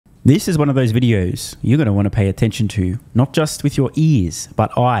This is one of those videos you're going to want to pay attention to, not just with your ears,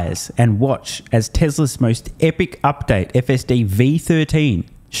 but eyes, and watch as Tesla's most epic update, FSD v13,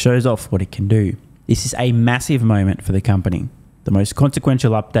 shows off what it can do. This is a massive moment for the company. The most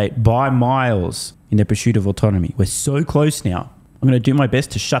consequential update by miles in their pursuit of autonomy. We're so close now. I'm going to do my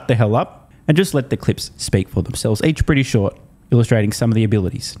best to shut the hell up and just let the clips speak for themselves, each pretty short, illustrating some of the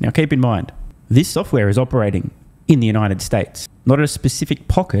abilities. Now keep in mind, this software is operating in the United States, not at a specific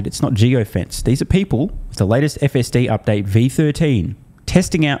pocket. It's not geofenced. These are people with the latest FSD update v13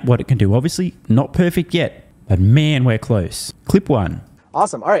 testing out what it can do. Obviously not perfect yet, but man, we're close. Clip 1.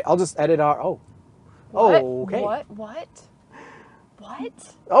 Awesome. All right, I'll just edit our... What? Okay. What?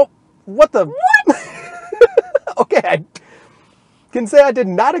 Oh, what the... What? Okay, I can say I did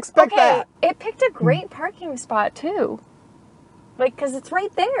not expect that. It picked a great parking spot too. Like, because it's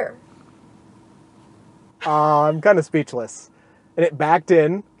right there. I'm kind of speechless. And it backed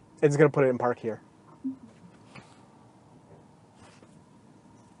in. It's going to put it in park here.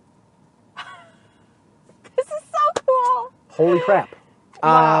 This is so cool. Holy crap.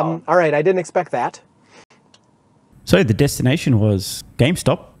 Wow. All right, I didn't expect that. So the destination was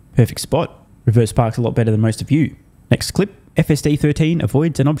GameStop. Perfect spot. Reverse parks a lot better than most of you. Next clip, FSD 13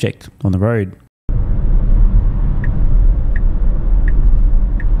 avoids an object on the road.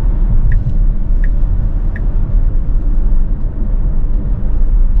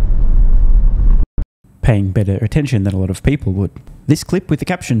 Paying better attention than a lot of people would. This clip with the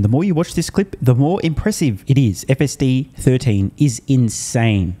caption, the more you watch this clip, the more impressive it is. FSD 13 is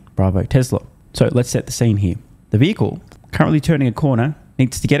insane. Bravo, Tesla. So let's set the scene here. The vehicle, currently turning a corner,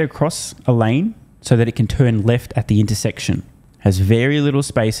 needs to get across a lane so that it can turn left at the intersection. Has very little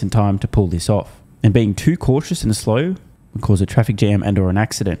space and time to pull this off. And being too cautious and slow would cause a traffic jam and or an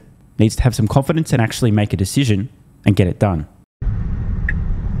accident. Needs to have some confidence and actually make a decision and get it done.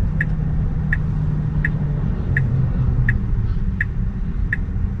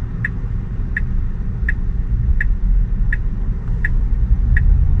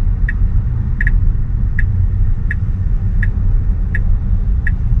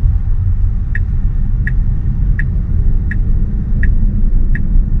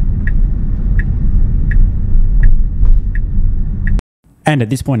 And at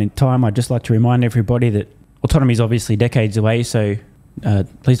this point in time, I'd just like to remind everybody that autonomy is obviously decades away, so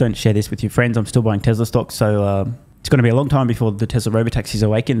please don't share this with your friends. I'm still buying Tesla stock, so it's going to be a long time before the Tesla Robotaxis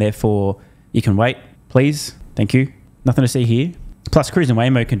awaken, therefore you can wait, please. Thank you. Nothing to see here. Plus, Cruise and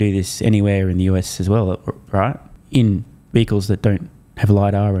Waymo can do this anywhere in the US as well, right? In vehicles that don't have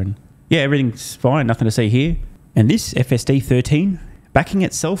LiDAR, and yeah, everything's fine, nothing to see here. And this FSD 13 backing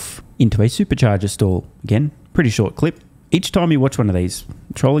itself into a supercharger stall. Again, pretty short clip. Each time you watch one of these,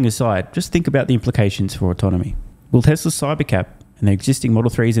 trolling aside, just think about the implications for autonomy. Will Tesla's Cybercab and the existing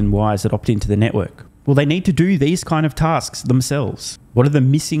Model 3s and Ys that opt into the network, will they need to do these kind of tasks themselves? What are the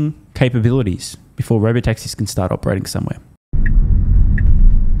missing capabilities before Robotaxis can start operating somewhere?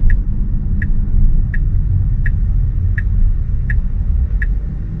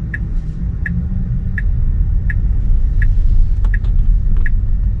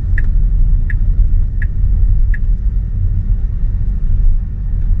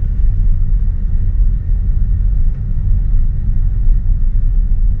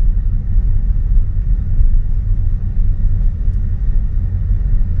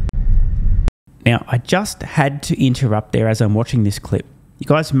 Now, I just had to interrupt there as I'm watching this clip. You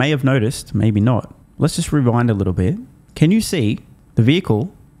guys may have noticed, maybe not. Let's just rewind a little bit. Can you see the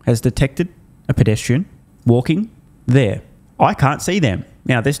vehicle has detected a pedestrian walking there? I can't see them.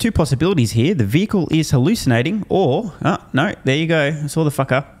 Now, there's two possibilities here. The vehicle is hallucinating or, oh, no, there you go. I saw the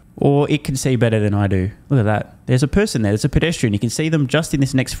fucker. Or it can see better than I do. Look at that. There's a person there. There's a pedestrian. You can see them just in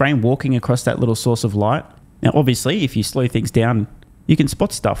this next frame walking across that little source of light. Now, obviously, if you slow things down, you can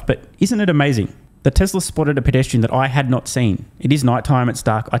spot stuff, but isn't it amazing? The Tesla spotted a pedestrian that I had not seen. It is nighttime, it's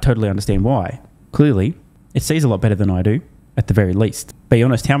dark, I totally understand why. Clearly, it sees a lot better than I do, at the very least. Be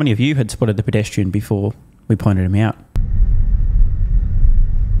honest, how many of you had spotted the pedestrian before we pointed him out?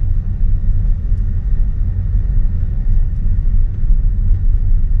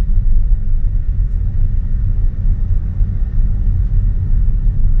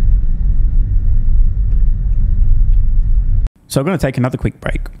 So I'm going to take another quick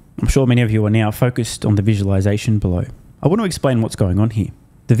break. I'm sure many of you are now focused on the visualization below. I want to explain what's going on here.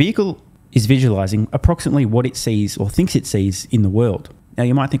 The vehicle is visualizing approximately what it sees or thinks it sees in the world. Now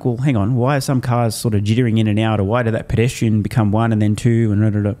you might think, well, hang on, why are some cars sort of jittering in and out, or why did that pedestrian become one and then two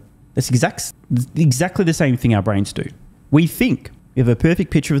and da. That's exactly the same thing our brains do. We think we have a perfect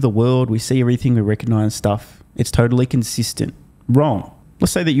picture of the world, we see everything, we recognize stuff. It's totally consistent. Wrong.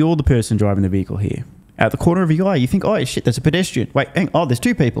 Let's say that you're the person driving the vehicle here. Out the corner of your eye, you think, oh shit, there's a pedestrian. Wait, oh, there's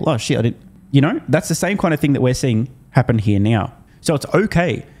two people. Oh shit, I didn't. You know, that's the same kind of thing that we're seeing happen here now. So it's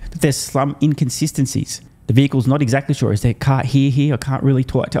okay that there's some inconsistencies. The vehicle's not exactly sure. Is there a car here? I can't really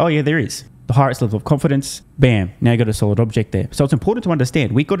talk. Oh yeah, there is. The highest level of confidence, bam, now you got a solid object there. So it's important to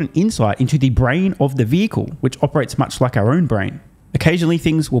understand we got an insight into the brain of the vehicle, which operates much like our own brain. Occasionally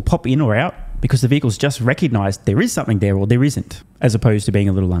things will pop in or out because the vehicle's just recognized there is something there or there isn't, as opposed to being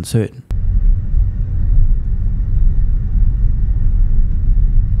a little uncertain.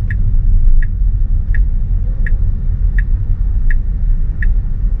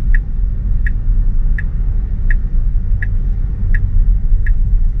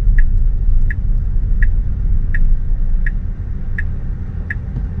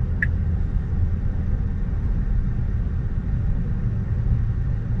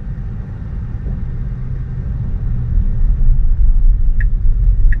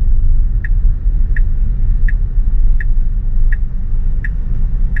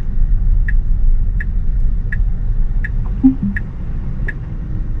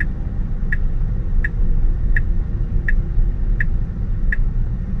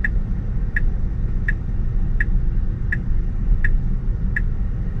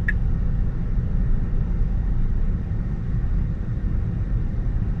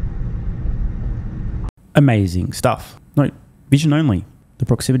 Amazing stuff. No, vision only. The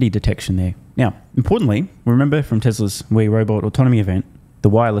proximity detection there. Now, importantly, remember from Tesla's We Robot Autonomy event, the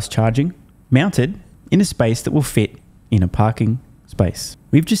wireless charging mounted in a space that will fit in a parking space.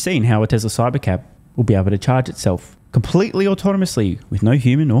 We've just seen how a Tesla Cybercab will be able to charge itself completely autonomously with no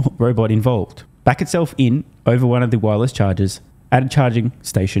human or robot involved. Back itself in over one of the wireless chargers at a charging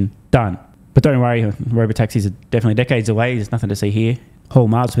station, done. But don't worry, Robotaxis are definitely decades away. There's nothing to see here. Whole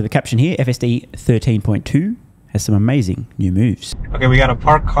Mars with a caption here, FSD 13.2 has some amazing new moves. Okay, we got a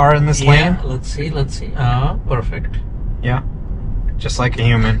parked car in this lane. Let's see. Perfect. Yeah, just like a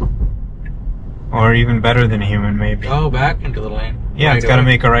human. Or even better than a human, maybe. Go back into the lane. Yeah, right it's got to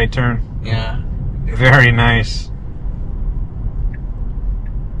make a right turn. Yeah. Very nice.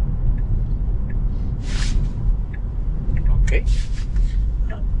 Okay.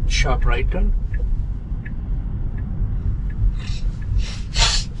 Sharp right turn.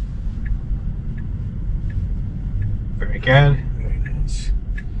 Very good. Very nice.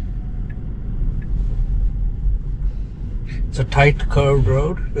 It's a tight curved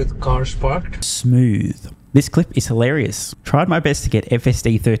road with cars parked. Smooth. This clip is hilarious. Tried my best to get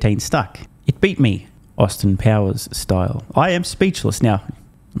FSD 13 stuck. It beat me. Austin Powers style. I am speechless. Now,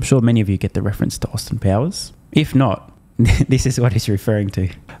 I'm sure many of you get the reference to Austin Powers. If not, this is what he's referring to.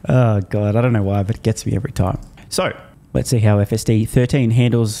 Oh God, I don't know why, but it gets me every time. So, let's see how FSD 13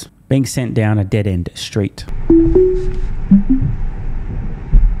 handles being sent down a dead-end street.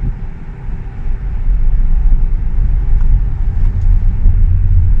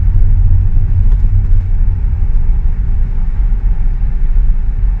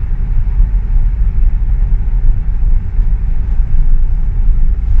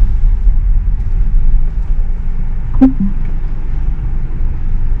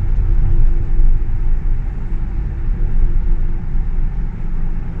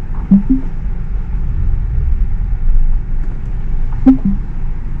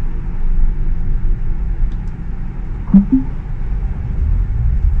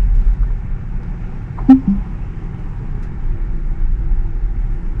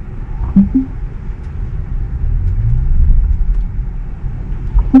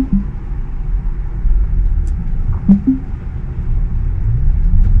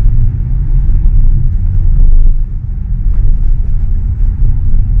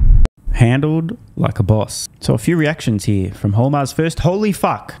 Handled like a boss. So a few reactions here from Holmar's first. Holy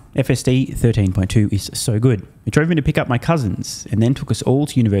fuck, FSD 13.2 is so good. It drove me to pick up my cousins and then took us all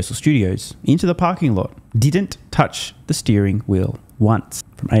to Universal Studios into the parking lot. Didn't touch the steering wheel once.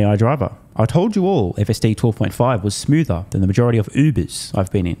 From AI Driver. I told you all FSD 12.5 was smoother than the majority of Ubers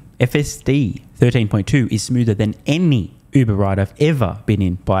I've been in. FSD 13.2 is smoother than any Uber ride I've ever been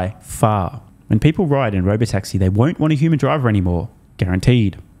in by far. When people ride in Robotaxi, they won't want a human driver anymore.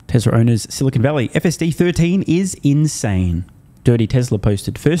 Guaranteed. Tesla owners Silicon Valley, FSD 13 is insane. Dirty Tesla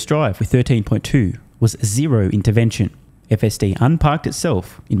posted first drive with 13.2 was zero intervention. FSD unparked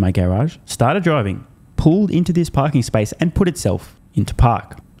itself in my garage, started driving, pulled into this parking space and put itself into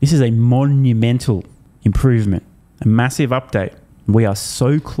park. This is a monumental improvement, a massive update. We are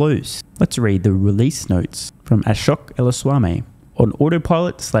so close. Let's read the release notes from Ashok Elaswamy on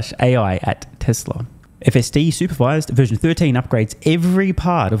Autopilot/AI at Tesla. FSD supervised version 13 upgrades every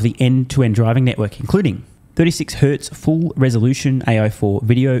part of the end-to-end driving network, including the 36 hertz full resolution AI4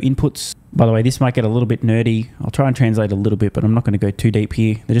 video inputs. By the way, this might get a little bit nerdy. I'll try and translate a little bit, but I'm not going to go too deep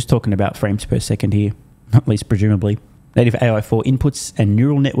here. They're just talking about frames per second here, at least presumably. Native AI4 inputs and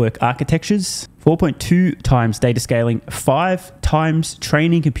neural network architectures. 4.2 times data scaling, 5 times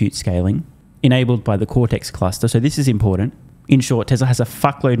training compute scaling, enabled by the Cortex cluster. So this is important. In short, Tesla has a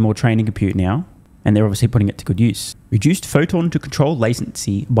fuckload more training compute now, and they're obviously putting it to good use. Reduced photon to control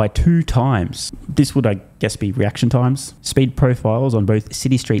latency by 2 times. This would, I guess, be reaction times. Speed profiles on both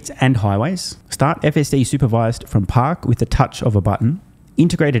city streets and highways. Start FSD supervised from park with the touch of a button.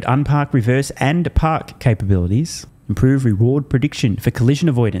 Integrated unpark, reverse and park capabilities. Improve reward prediction for collision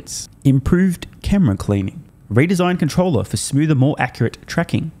avoidance. Improved camera cleaning. Redesigned controller for smoother, more accurate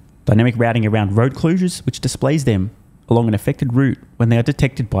tracking. Dynamic routing around road closures, which displays them along an affected route when they are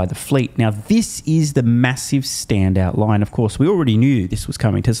detected by the fleet. Now, this is the massive standout line. Of course, we already knew this was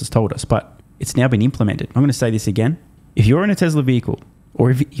coming. Tesla's told us, but it's now been implemented. I'm going to say this again. If you're in a Tesla vehicle,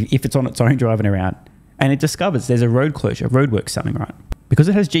 or if it's on its own driving around, and it discovers there's a road closure, roadworks, something, right? Because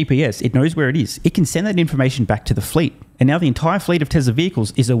it has GPS, it knows where it is. It can send that information back to the fleet. And now the entire fleet of Tesla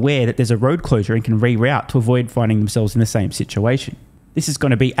vehicles is aware that there's a road closure and can reroute to avoid finding themselves in the same situation. This is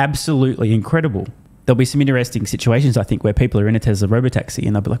going to be absolutely incredible. There'll be some interesting situations, I think, where people are in a Tesla Robotaxi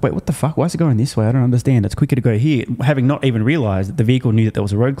and they'll be like, wait, what the fuck? Why is it going this way? I don't understand. It's quicker to go here. Having not even realized that the vehicle knew that there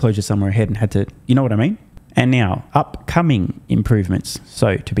was a road closure somewhere ahead and had to, you know what I mean? And now, upcoming improvements.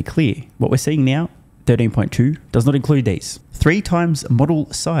 So, to be clear, what we're seeing now, 13.2, does not include these. 3 times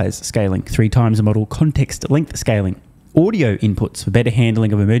model size scaling, 3 times model context length scaling. Audio inputs for better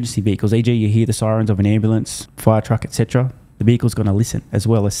handling of emergency vehicles, e.g. you hear the sirens of an ambulance, fire truck, etc. The vehicle's going to listen as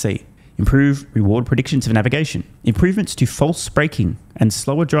well as see. Improve reward predictions of navigation. Improvements to false braking and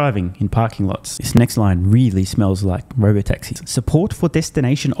slower driving in parking lots. This next line really smells like Robotaxis. Support for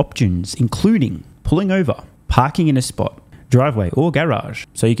destination options, including pulling over, parking in a spot, driveway or garage.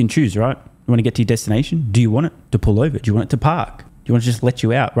 So you can choose, right? You want to get to your destination? Do you want it to pull over? Do you want it to park? Do you want to just let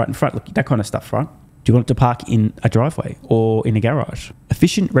you out right in front? Look, that kind of stuff, right? Do you want it to park in a driveway or in a garage?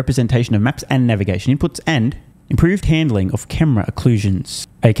 Efficient representation of maps and navigation inputs, and improved handling of camera occlusions,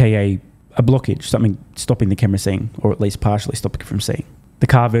 aka a blockage, something stopping the camera seeing, or at least partially stopping it from seeing. The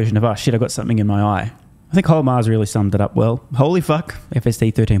car version of, shit, I got something in my eye. I think Holmar's really summed it up well. Holy fuck,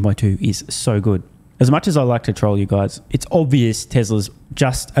 FSD 13.2 is so good. As much as I like to troll you guys, it's obvious Tesla's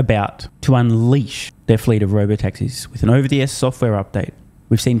just about to unleash their fleet of robotaxis with an over-the-air software update.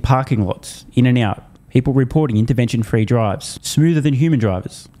 We've seen parking lots, in and out, people reporting intervention-free drives, smoother than human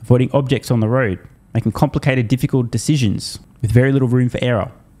drivers, avoiding objects on the road, making complicated, difficult decisions with very little room for error,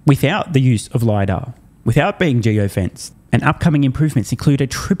 without the use of LiDAR, without being geofenced. And upcoming improvements include a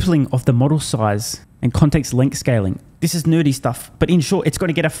tripling of the model size and context length scaling. This is nerdy stuff, but in short, it's going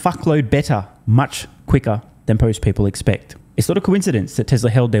to get a fuckload better, much quicker than most people expect. It's not a coincidence that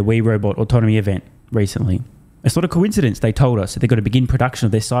Tesla held their We Robot autonomy event recently. It's not a coincidence they told us that they're going to begin production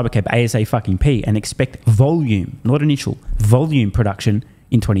of their Cybercab ASAP and expect volume, not initial, volume production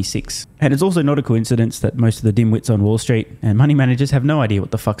in 26. And it's also not a coincidence that most of the dimwits on Wall Street and money managers have no idea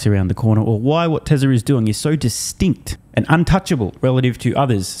what the fuck's around the corner, or why what Tesla is doing is so distinct and untouchable relative to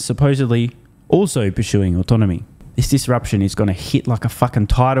others supposedly also pursuing autonomy. This disruption is going to hit like a fucking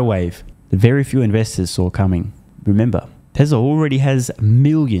tidal wave that very few investors saw coming. Remember, Tesla already has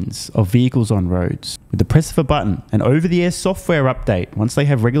millions of vehicles on roads. With the press of a button, an over-the-air software update, once they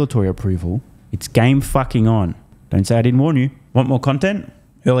have regulatory approval, it's game fucking on. Don't say I didn't warn you. Want more content?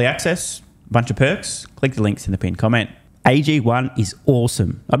 Early access? Bunch of perks? Click the links in the pinned comment. AG1 is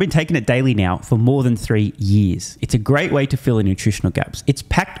awesome. I've been taking it daily now for more than 3 years. It's a great way to fill in nutritional gaps. It's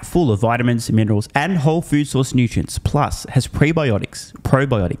packed full of vitamins, minerals, and whole food source nutrients. Plus, it has prebiotics,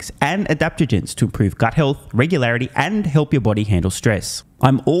 probiotics, and adaptogens to improve gut health, regularity, and help your body handle stress.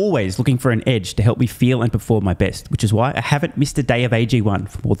 I'm always looking for an edge to help me feel and perform my best, which is why I haven't missed a day of AG1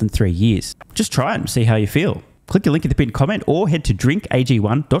 for more than 3 years. Just try it and see how you feel. Click the link in the pinned comment or head to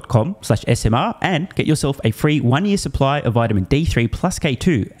drinkag1.com/SMR and get yourself a free 1-year supply of vitamin D3 plus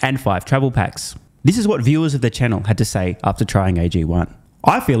K2 and 5 travel packs. This is what viewers of the channel had to say after trying AG1.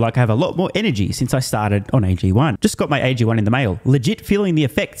 I feel like I have a lot more energy since I started on AG1. Just got my AG1 in the mail. Legit feeling the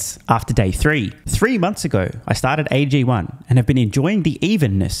effects after day 3. 3 months ago, I started AG1 and have been enjoying the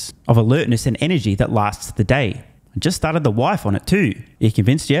evenness of alertness and energy that lasts the day. I just started the wife on it too. Are you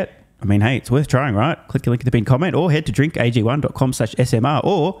convinced yet? I mean, hey, it's worth trying, right? Click the link in the pinned comment or head to drinkag1.com/SMR,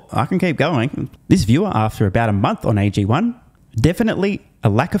 or I can keep going. This viewer, after about a month on AG1, definitely a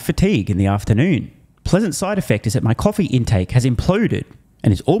lack of fatigue in the afternoon. Pleasant side effect is that my coffee intake has imploded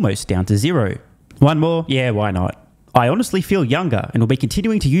and is almost down to 0. One more? Yeah, why not? I honestly feel younger and will be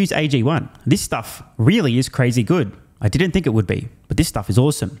continuing to use AG1. This stuff really is crazy good. I didn't think it would be, but this stuff is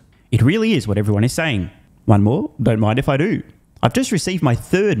awesome. It really is what everyone is saying. One more, don't mind if I do. I've just received my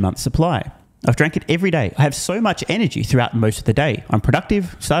 3rd month supply. I've drank it every day. I have so much energy throughout most of the day. I'm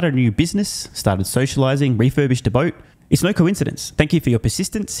productive, started a new business, started socializing, refurbished a boat. It's no coincidence. Thank you for your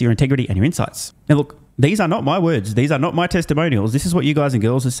persistence, your integrity, and your insights. Now look, these are not my words. These are not my testimonials. This is what you guys and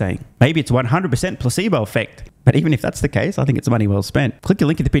girls are saying. Maybe it's 100% placebo effect. But even if that's the case, I think it's money well spent. Click the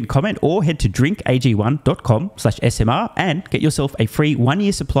link in the pinned comment or head to drinkag1.com/SMR and get yourself a free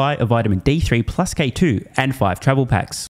 1-year supply of vitamin D3 plus K2 and 5 travel packs.